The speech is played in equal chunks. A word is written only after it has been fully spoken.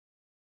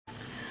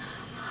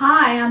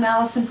Hi, I'm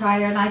Allison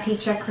Pryor and I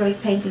teach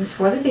acrylic paintings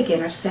for the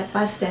beginner step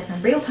by step in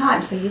real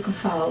time so you can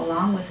follow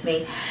along with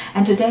me.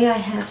 And today I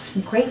have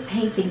some great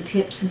painting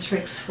tips and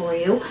tricks for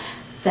you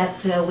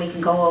that we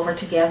can go over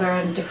together,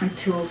 and different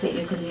tools that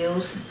you can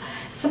use.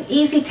 Some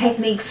easy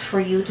techniques for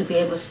you to be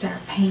able to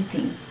start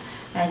painting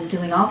and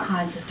doing all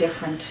kinds of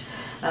different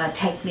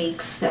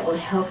techniques that will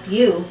help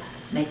you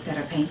make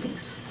better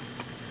paintings.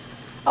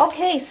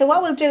 Okay, so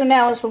what we'll do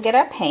now is we'll get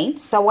our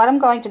paint. So what I'm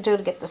going to do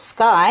to get the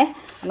sky,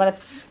 I'm going to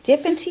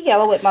dip into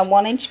yellow with my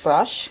 1-inch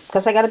brush.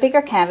 Because I got a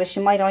bigger canvas,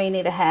 you might only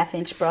need a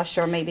 1/2-inch brush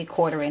or maybe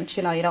 1/4 inch.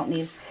 You know, you don't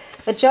need.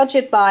 But judge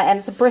it by, and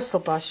it's a bristle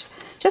brush,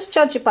 just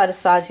judge it by the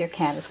size of your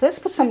canvas. Let's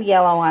put some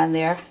yellow on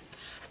there.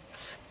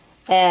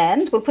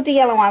 And we'll put the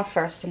yellow on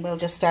first and we'll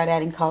just start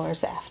adding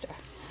colors after.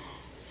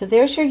 So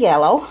there's your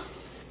yellow.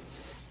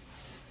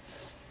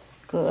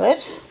 Good.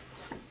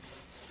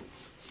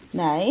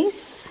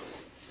 Nice.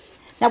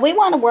 Now we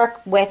want to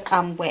work wet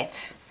on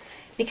wet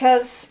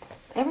because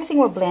everything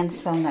will blend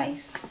so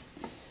nice.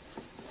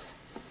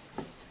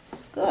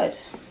 Good.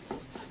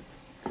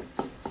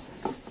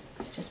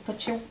 Just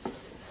put your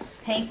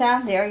paint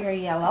on there, your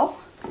yellow.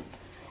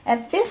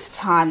 And this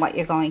time what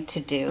you're going to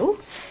do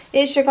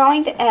is you're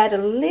going to add a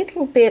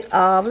little bit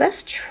of,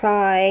 let's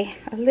try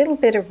a little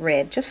bit of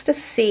red just to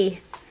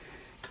see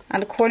on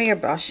the corner of your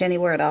brush,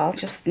 anywhere at all,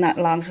 just not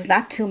long as it's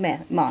not too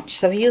much.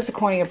 So if you use the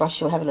corner of your brush,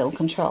 you'll have a little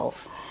control.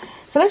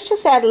 So let's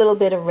just add a little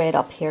bit of red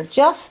up here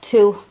just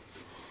to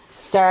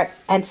start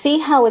and see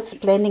how it's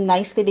blending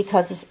nicely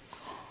because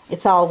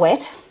it's all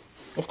wet.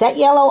 If that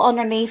yellow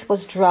underneath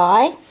was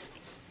dry,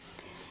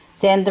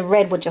 then the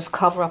red would just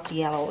cover up the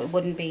yellow. It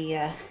wouldn't be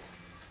as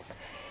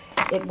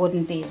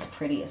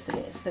pretty as it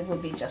is. It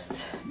would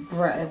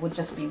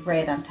just be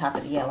red on top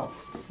of the yellow.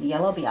 The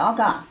yellow will be all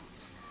gone.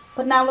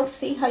 But now let's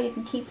see how you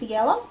can keep the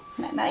yellow.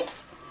 Isn't that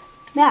nice?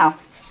 Now,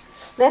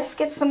 let's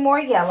get some more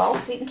yellow.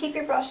 So you can keep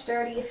your brush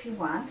dirty if you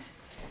want.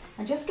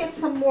 And just get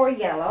some more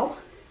yellow.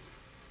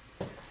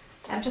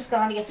 I'm just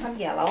going to get some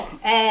yellow.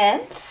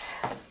 And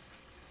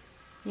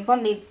you're going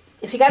to need,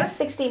 if you got a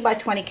 16 by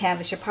 20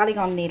 canvas, you're probably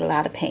going to need a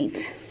lot of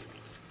paint.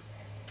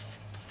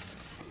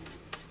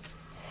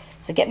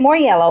 So get more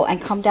yellow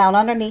and come down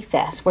underneath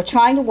that. We're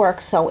trying to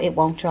work so it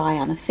won't dry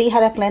on us. See how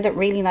that blended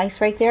really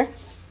nice right there?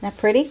 Isn't that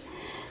pretty?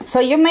 So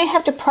you may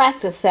have to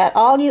practice that.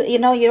 You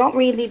know, you don't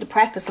really need to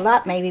practice a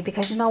lot maybe,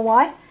 because you know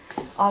why?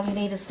 All you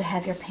need is to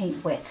have your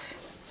paint wet.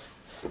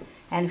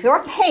 And if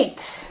your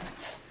paint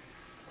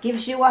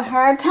gives you a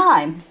hard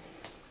time,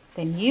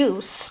 then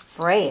you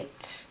spray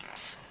it.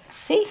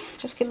 See?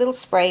 Just get a little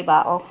spray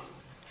bottle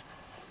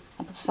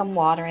and put some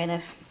water in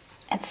it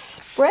and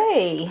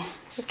spray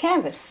the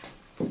canvas.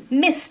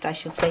 Mist, I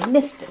should say.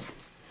 Mist it.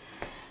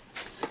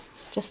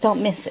 Just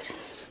don't miss it.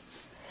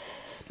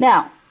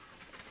 Now,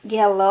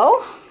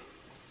 yellow.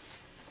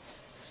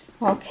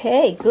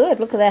 Okay, good.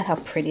 Look at that, how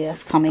pretty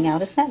that's coming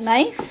out. Isn't that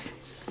nice?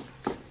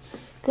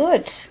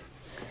 Good.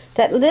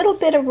 That little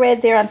bit of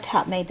red there on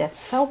top made that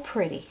so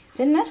pretty,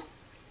 didn't it?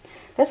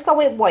 Let's go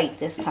with white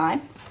this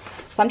time.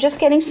 So I'm just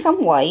getting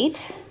some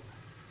white.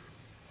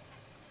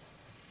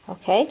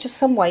 Okay, just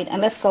some white.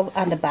 And let's go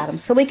on the bottom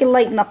so we can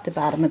lighten up the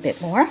bottom a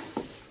bit more.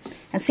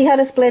 And see how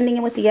that's blending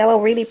in with the yellow?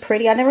 Really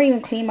pretty. I never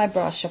even cleaned my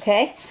brush,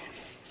 okay?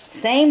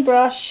 Same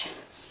brush.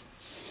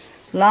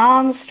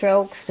 Long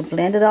strokes to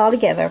blend it all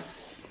together.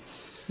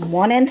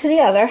 One end to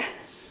the other.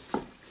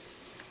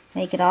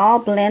 Make it all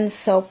blend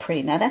so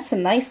pretty. Now that's a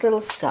nice little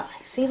sky.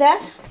 See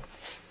that?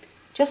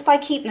 Just by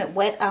keeping it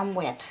wet on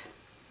wet,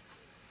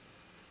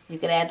 you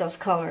could add those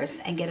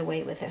colors and get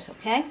away with it,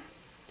 okay?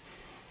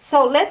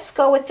 So let's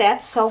go with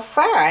that so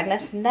far.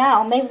 And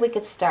now maybe we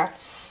could start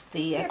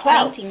the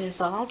clouds. Painting is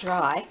all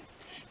dry.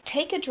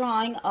 Take a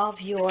drawing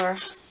of your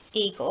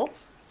eagle,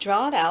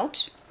 draw it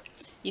out.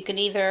 You can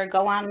either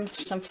go on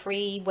some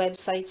free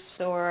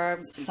websites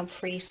or some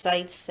free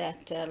sites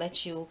that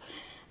let you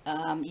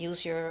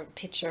use their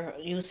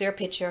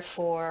picture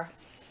for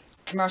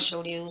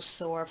commercial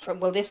use, or for,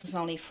 well, this is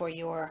only for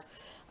your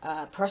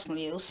personal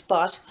use,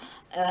 but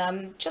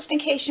just in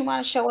case you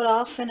want to show it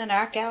off in an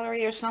art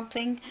gallery or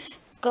something,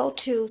 go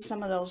to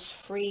some of those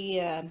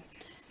free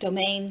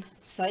domain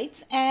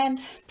sites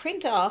and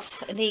print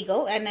off an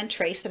eagle and then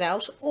trace it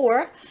out.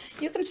 Or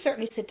you can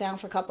certainly sit down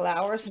for a couple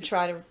hours and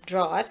try to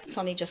draw it. It's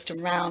only just a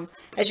round.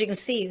 As you can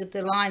see,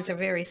 the lines are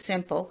very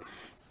simple.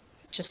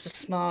 Just a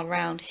small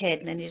round head,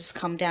 and then you just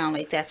come down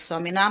like that. So I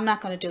mean, I'm not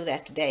going to do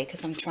that today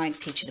because I'm trying to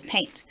teach you to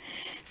paint.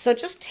 So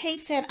just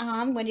tape that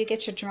on when you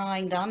get your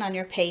drawing done on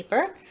your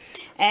paper,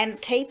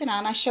 and tape it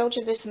on. I showed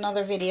you this in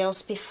other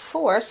videos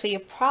before, so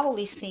you've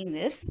probably seen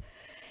this.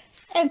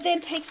 And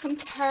then take some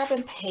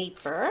carbon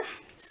paper,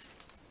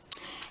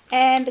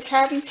 and the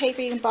carbon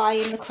paper you can buy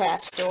in the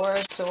craft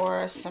stores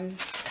or some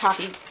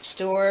coffee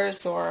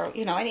stores, or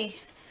you know,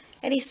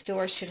 any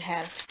store should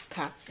have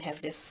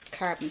this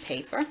carbon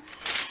paper.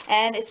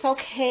 And it's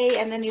okay,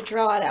 and then you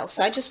draw it out.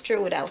 So I just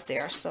drew it out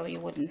there so you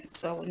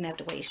wouldn't have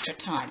to waste your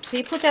time. So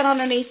you put that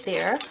underneath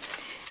there,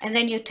 and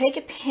then you take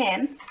a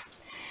pen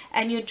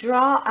and you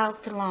draw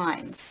out the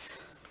lines.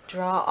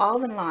 draw all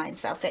the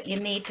lines out that you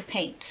need to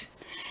paint.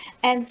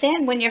 And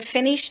then when you're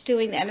finished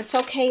doing that, and it's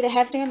okay to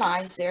have your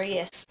lines there,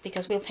 yes,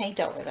 because we'll paint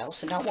over those,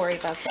 so don't worry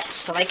about that.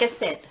 So like I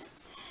said,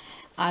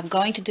 I'm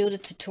going to do the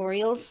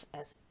tutorials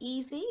as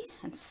easy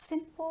and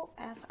simple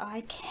as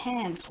I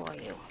can for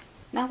you.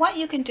 Now what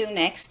you can do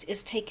next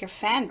is take your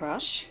fan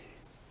brush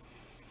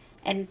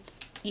and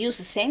use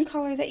the same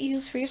color that you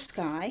use for your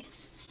sky.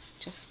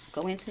 Just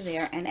go into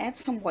there and add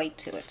some white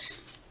to it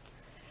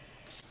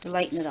to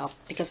lighten it up,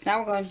 because now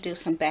we're going to do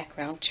some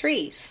background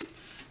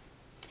trees.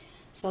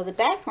 So the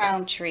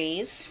background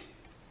trees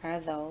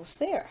are those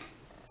there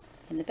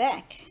in the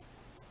back.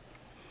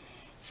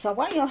 So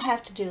what you'll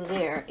have to do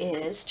there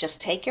is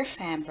just take your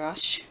fan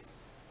brush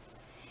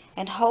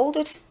and hold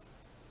it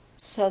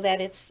so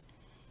that it's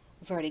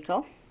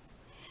vertical,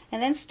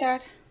 and then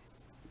start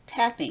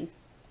tapping.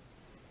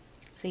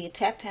 So you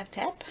tap, tap,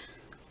 tap,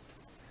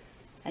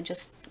 and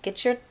just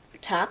get your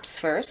tops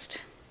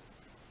first.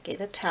 Get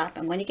a top,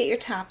 and when you get your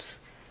tops,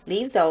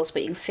 leave those,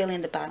 but you can fill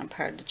in the bottom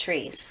part of the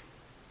trees.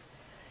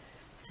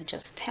 And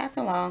just tap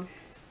along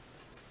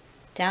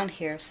down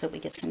here so we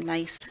get some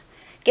nice,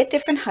 get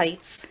different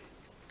heights,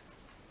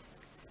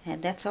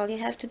 and that's all you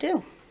have to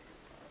do.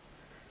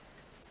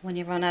 When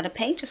you run out of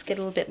paint, just get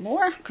a little bit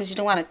more, because you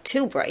don't want it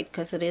too bright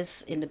because it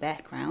is in the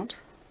background.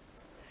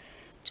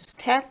 Just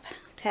tap,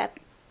 tap,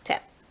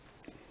 tap.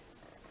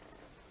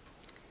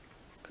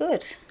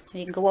 Good.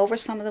 You can go over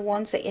some of the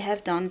ones that you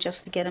have done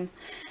just to get them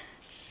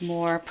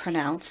more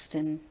pronounced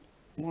and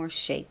more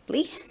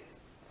shapely.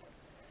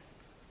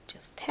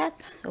 Just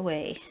tap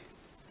away.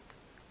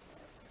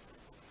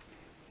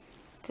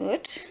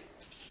 Good.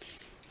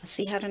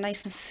 See how they're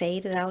nice and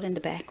faded out in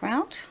the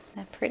background? Isn't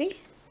that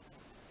pretty?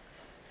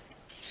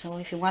 So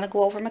if you want to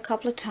go over them a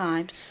couple of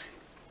times.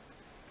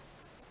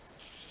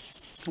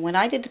 When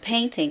I did the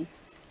painting,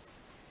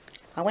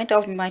 I went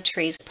over my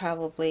trees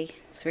probably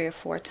 3 or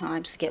 4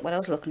 times to get what I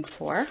was looking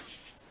for.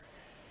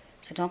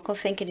 So don't go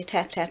thinking you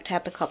tap, tap,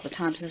 tap a couple of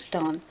times and it's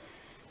done.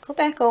 Go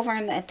back over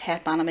and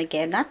tap on them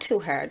again. Not too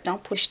hard.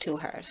 Don't push too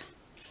hard.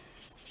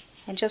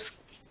 And just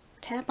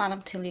tap on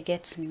them till you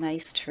get some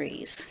nice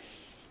trees.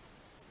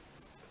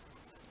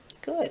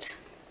 Good.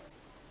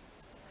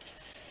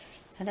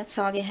 And that's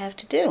all you have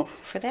to do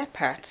for that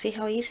part. See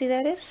how easy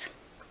that is?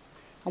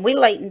 And we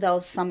lightened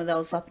some of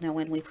those up now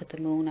when we put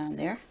the moon on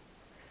there.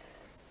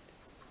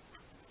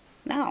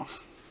 Now,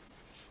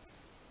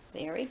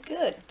 very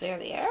good. There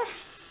they are.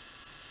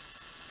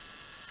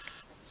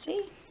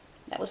 See?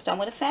 That was done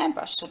with a fan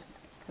brush. So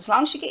as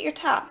long as you get your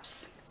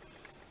tops,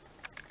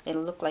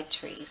 it'll look like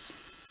trees.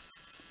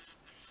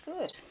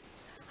 Good.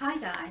 Hi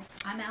guys,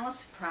 I'm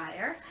Allison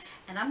Pryor,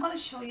 and I'm going to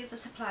show you the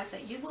supplies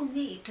that you will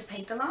need to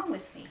paint along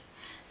with me.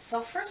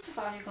 So first of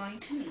all, you're going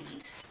to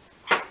need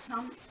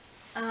some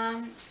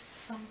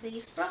of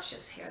these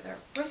brushes here. They're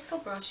Bristle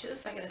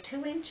brushes. I got a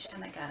 2-inch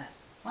and I got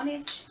a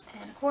 1-inch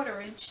and a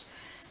 1/4 inch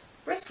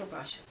Bristle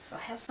brushes. So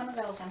I have some of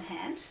those on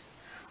hand.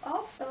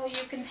 Also,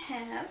 you can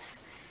have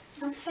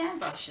some fan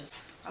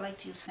brushes. I like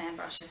to use fan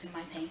brushes in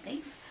my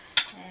paintings,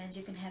 and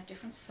you can have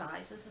different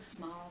sizes, a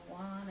small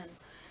one and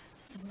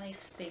some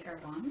nice bigger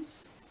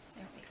ones.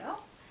 There we go.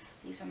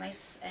 These are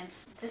nice, and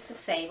this is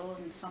sable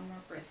and some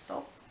are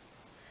Bristle.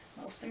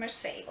 Most of them are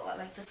sable. I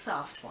like the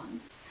soft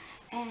ones.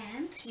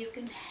 And you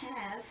can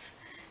have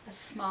a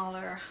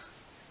smaller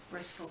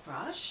Bristle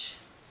brush,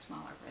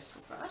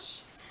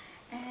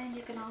 and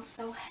you can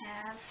also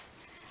have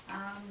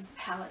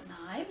palette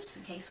knives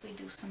in case we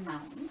do some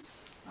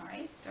mountains.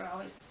 Alright, they're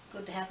always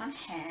good to have on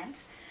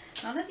hand.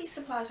 None of these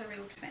supplies are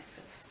real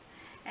expensive.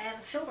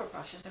 And Filbert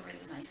brushes are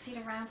really nice. See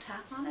the round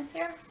top on it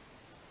there?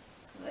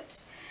 Good.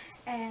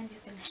 And you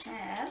can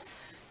have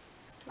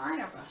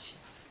liner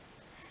brushes.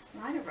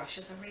 Liner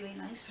brushes are really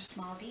nice for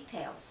small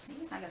details.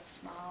 See, I got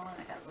small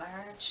and I got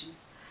large and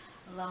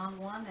a long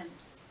one and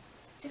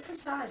different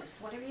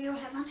sizes, whatever you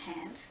have on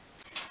hand.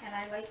 And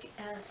I like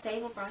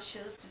sable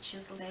brushes, the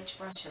chiseled edge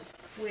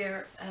brushes,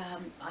 where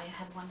I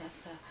have one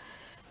that's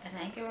an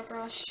angular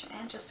brush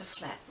and just a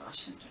flat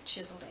brush and a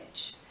chiseled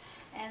edge.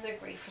 And they're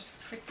great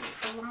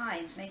for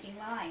lines, making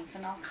lines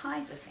and all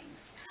kinds of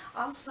things.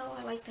 Also,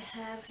 I like to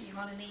have, you're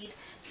going to need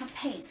some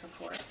paints, of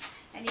course.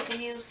 And you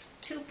can use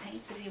tube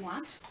paints if you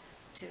want,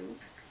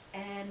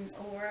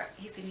 or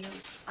you can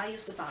use, I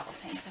use the bottle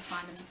paints, I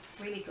find them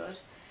really good.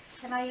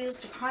 And I use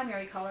the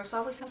primary colors,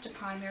 always have the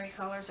primary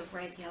colors of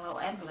red, yellow,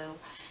 and blue,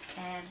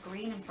 and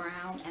green and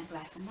brown, and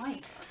black and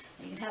white.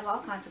 And you can have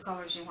all kinds of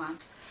colors you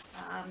want.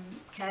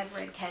 Cad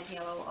red, cad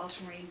yellow,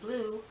 ultramarine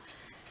blue,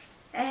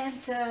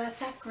 and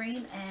sap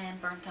green and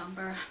burnt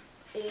umber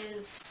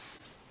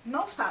is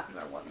most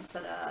popular ones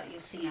that you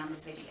see on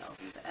the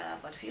videos.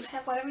 But if you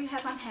have whatever you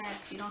have on hand,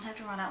 you don't have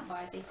to run out and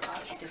buy a big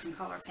pot of different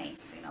color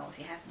paints. You know, if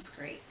you have them, it's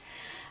great.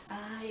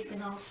 You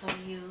can also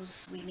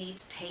use, we need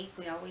tape.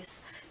 We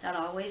always, not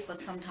always,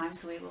 but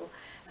sometimes we will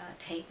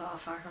tape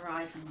off our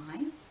horizon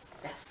line.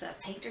 That's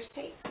painter's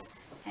tape.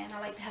 And I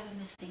like to have a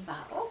misting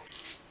bottle.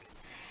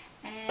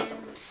 And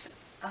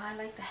I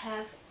like to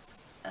have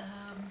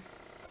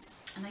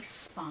a nice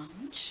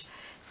sponge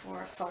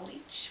for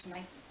foliage,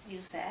 my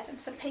use that, and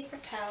some paper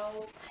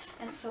towels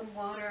and some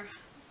water,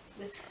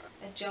 with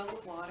a jug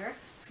of water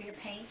for your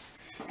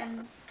paints.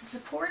 And the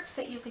supports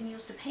that you can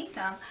use to paint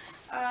on,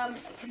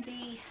 it can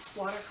be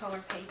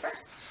watercolor paper,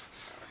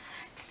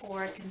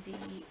 or it can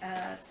be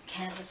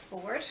canvas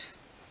board.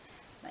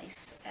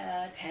 Nice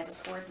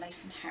canvas board,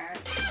 nice and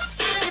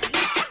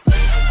hard.